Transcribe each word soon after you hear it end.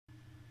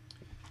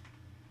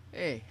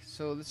Hey,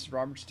 so this is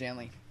Robert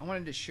Stanley. I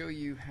wanted to show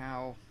you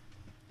how,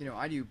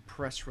 I do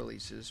press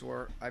releases,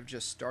 or I've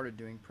just started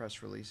doing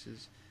press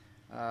releases.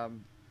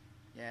 Um,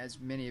 as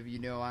many of you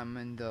know, I'm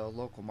in the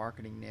local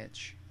marketing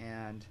niche,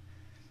 and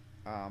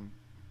um,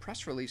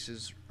 press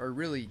releases are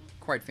really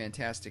quite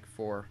fantastic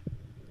for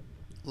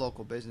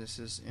local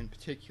businesses in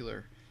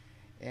particular.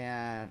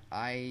 And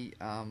I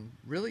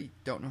really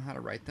don't know how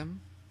to write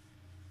them,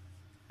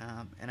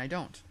 and I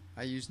don't.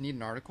 I need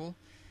an article.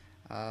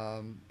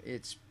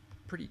 It's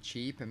pretty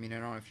cheap. I mean, I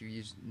don't know if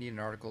need an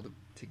article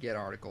to get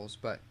articles,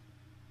 but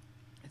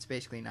it's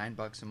basically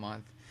 $9 a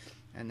month,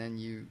 and then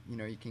you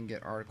can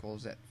get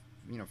articles at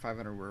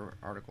 500 word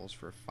articles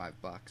for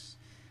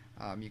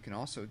 $5. You can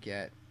also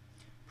get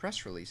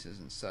press releases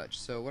and such.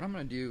 So what I'm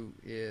going to do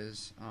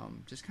is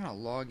just kind of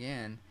log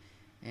in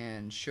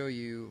and show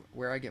you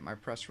where I get my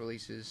press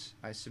releases.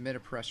 I submit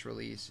a press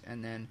release,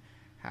 and then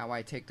how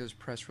I take those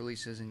press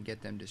releases and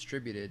get them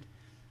distributed.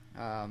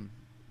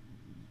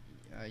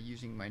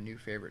 Using my new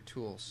favorite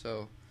tool.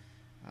 So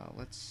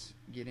let's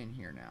get in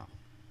here now.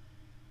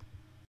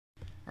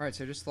 Alright,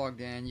 so I just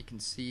logged in. You can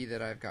see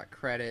that I've got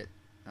credit.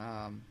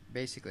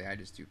 Basically, I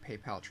just do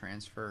PayPal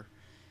transfer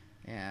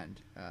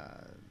and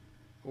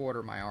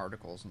order my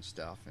articles and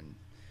stuff, and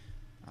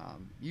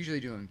usually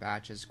do them in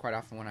batches. Quite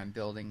often when I'm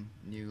building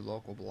new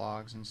local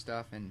blogs and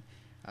stuff, and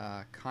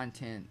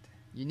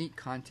unique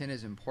content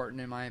is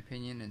important in my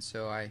opinion, and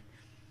so I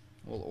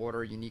will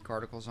order unique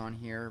articles on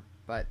here.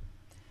 But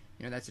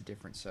that's a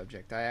different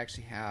subject. I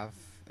actually have,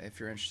 if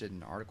you're interested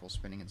in article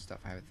spinning and stuff,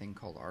 I have a thing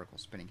called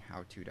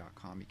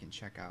articlespinninghowto.com you can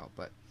check out.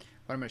 But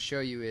what I'm going to show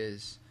you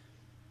is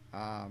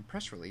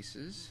press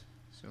releases.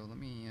 So let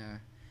me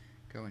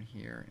go in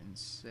here and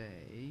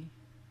say,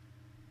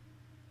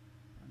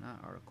 not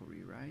article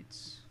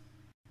rewrites.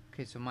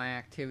 Okay, so my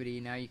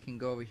activity, now you can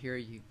go over here,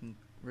 you can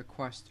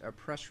request a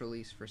press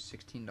release for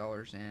 $16.50.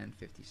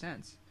 So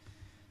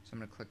I'm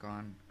going to click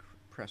on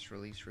press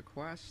release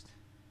request.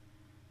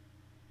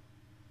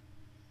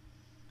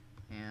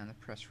 And the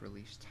press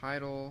release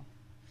title.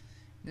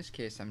 In this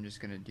case, I'm just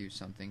going to do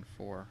something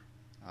for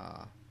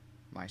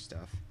my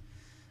stuff,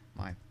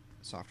 my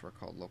software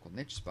called Local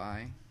Niche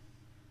Spy.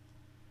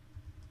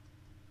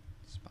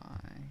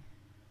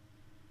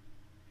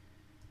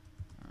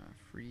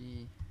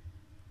 Free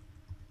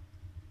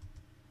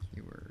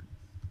keyword.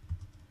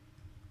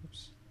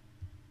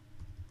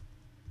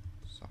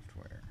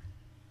 Software.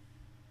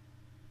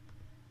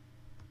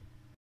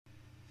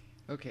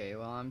 Okay,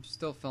 well, I'm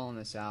still filling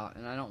this out,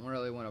 and I don't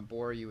really want to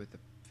bore you with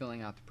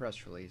filling out the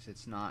press release.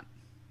 It's not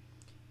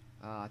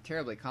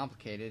terribly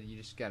complicated. You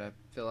just got to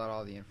fill out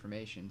all the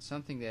information.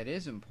 Something that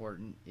is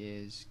important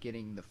is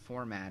getting the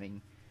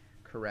formatting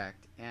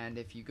correct. And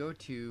if you go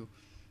to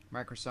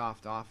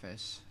Microsoft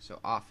Office, so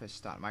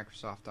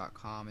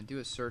office.microsoft.com, and do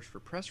a search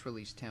for press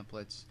release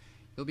templates,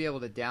 you'll be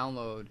able to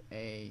download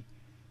a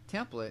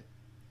template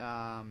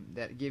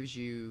that gives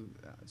you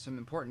some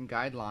important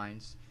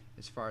guidelines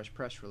as far as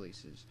press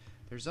releases.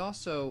 There's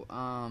also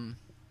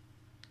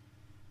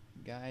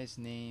guy's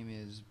name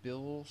is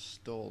Bill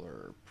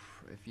Stoller.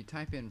 If you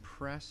type in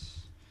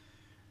press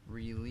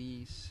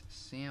release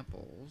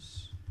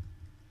samples,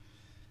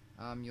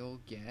 you'll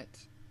get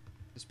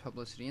this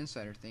Publicity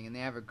Insider thing, and they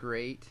have a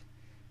great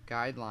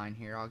guideline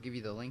here. I'll give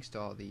you the links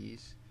to all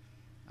these.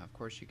 Of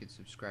course, you could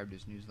subscribe to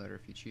his newsletter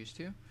if you choose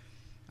to.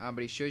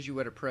 But he shows you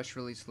what a press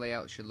release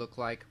layout should look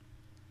like.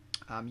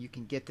 You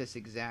can get this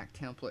exact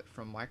template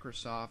from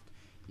Microsoft.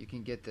 You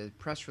can get the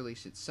press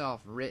release itself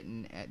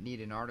written at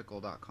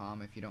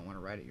needanarticle.com if you don't want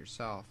to write it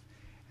yourself.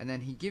 And then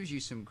he gives you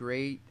some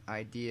great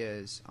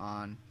ideas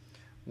on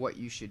what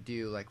you should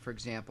do. Like, for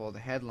example, the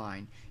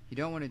headline. You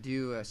don't want to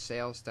do a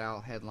sales style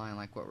headline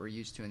like what we're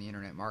used to in the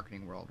internet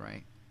marketing world,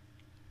 right?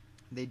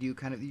 They do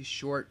kind of these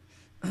short,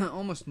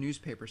 almost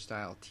newspaper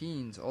style.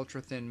 Teens,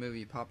 ultra thin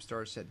movie, pop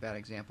stars set bad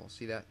example.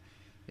 See that?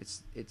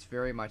 It's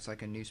very much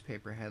like a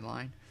newspaper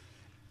headline.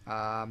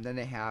 Then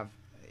they have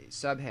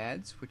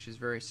subheads, which is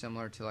very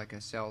similar to like a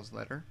sales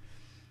letter.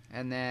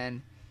 And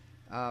then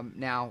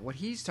now what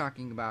he's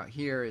talking about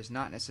here is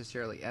not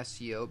necessarily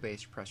SEO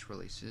based press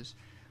releases,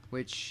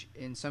 which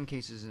in some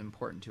cases is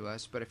important to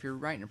us. But if you're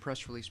writing a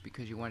press release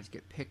because you want it to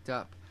get picked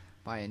up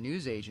by a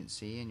news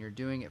agency and you're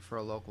doing it for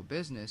a local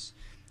business,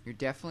 you're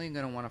definitely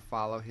going to want to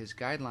follow his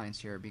guidelines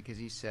here, because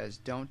he says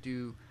don't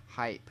do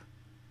hype,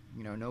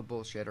 no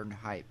bullshit or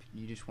hype.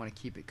 You just want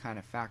to keep it kind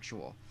of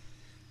factual.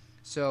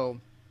 So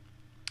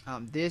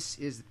this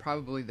is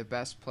probably the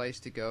best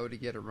place to go to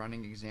get a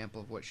running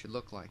example of what it should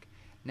look like.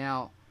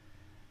 Now,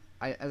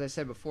 as I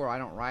said before, I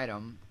don't write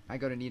them. I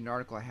go to Need an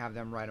Article, I have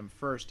them write them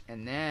first,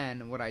 and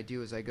then what I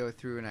do is I go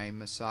through and I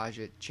massage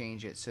it,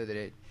 change it so that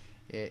it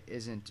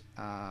isn't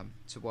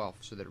so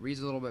that it reads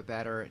a little bit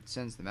better, it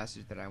sends the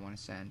message that I want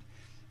to send.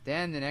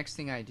 Then the next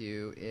thing I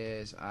do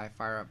is I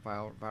fire up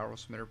Viral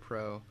Submitter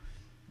Pro,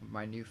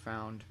 my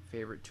newfound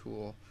favorite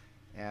tool,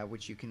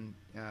 which you can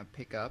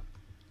pick up,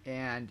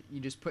 and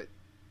you just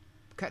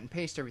cut and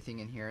paste everything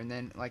in here. And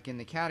then, like in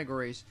the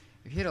categories,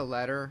 if you hit a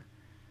letter,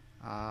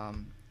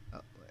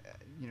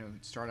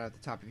 start out at the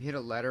top. If you hit a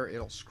letter,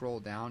 it'll scroll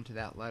down to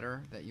that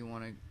letter that you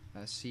want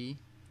to see.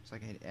 It's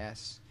like I hit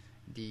S,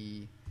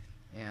 D,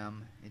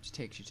 M. It just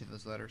takes you to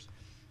those letters.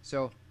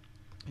 So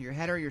your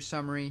header, your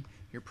summary,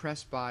 your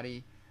press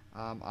body,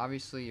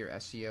 obviously your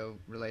SEO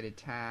related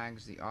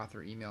tags, the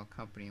author, email,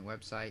 company, and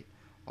website,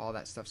 all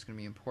that stuff's going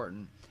to be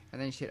important. And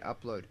then you hit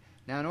upload.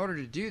 Now in order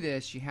to do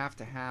this, you have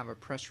to have a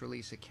press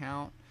release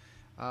account.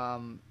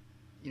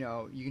 You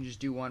can just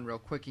do one real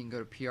quick. You can go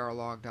to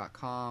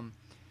prlog.com,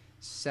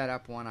 set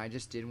up one. I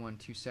just did one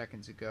 2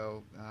 seconds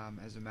ago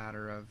as a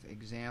matter of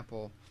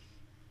example,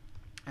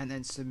 and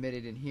then submit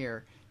it in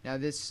here. Now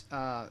this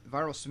Viral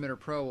Submitter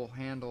Pro will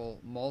handle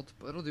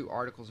multiple. It'll do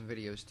articles and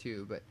videos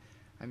too, but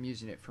I'm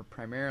using it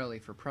primarily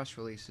for press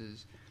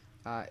releases.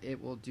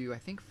 It will do, I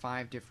think,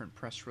 5 different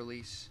press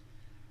release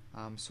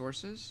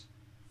sources.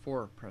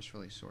 4 press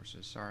release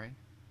sources, sorry.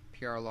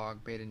 PR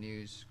Log, Beta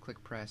News,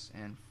 ClickPress,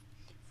 and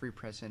Free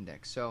Press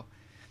Index. So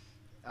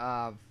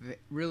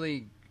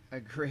really a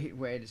great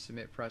way to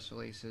submit press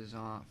releases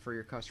for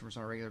your customers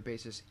on a regular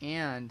basis.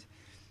 And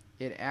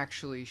it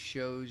actually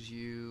shows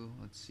you,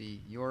 let's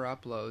see, your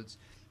uploads,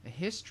 a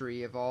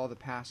history of all the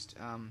past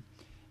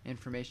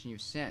information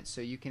you've sent.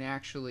 So you can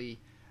actually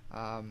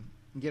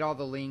get all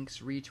the links,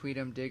 retweet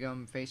them, dig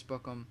them,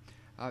 Facebook them.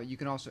 You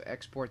can also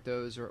export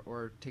those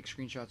or take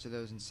screenshots of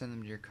those and send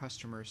them to your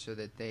customers so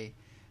that they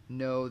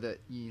know that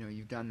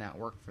you've done that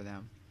work for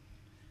them.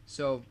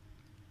 So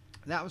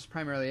that was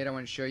primarily it I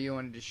wanted to show you. I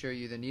wanted to show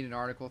you the Need an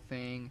Article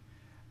thing,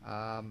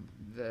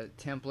 the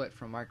template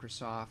from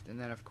Microsoft, and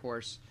then of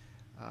course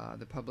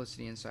the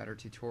Publicity Insider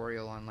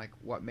tutorial on like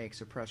what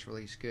makes a press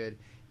release good.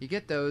 You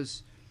get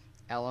those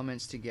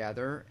elements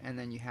together and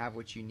then you have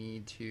what you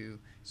need to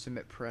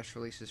submit press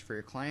releases for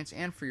your clients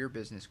and for your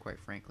business, quite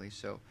frankly.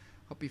 So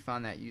hope you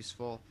found that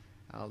useful.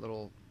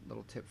 Little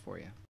tip for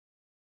you.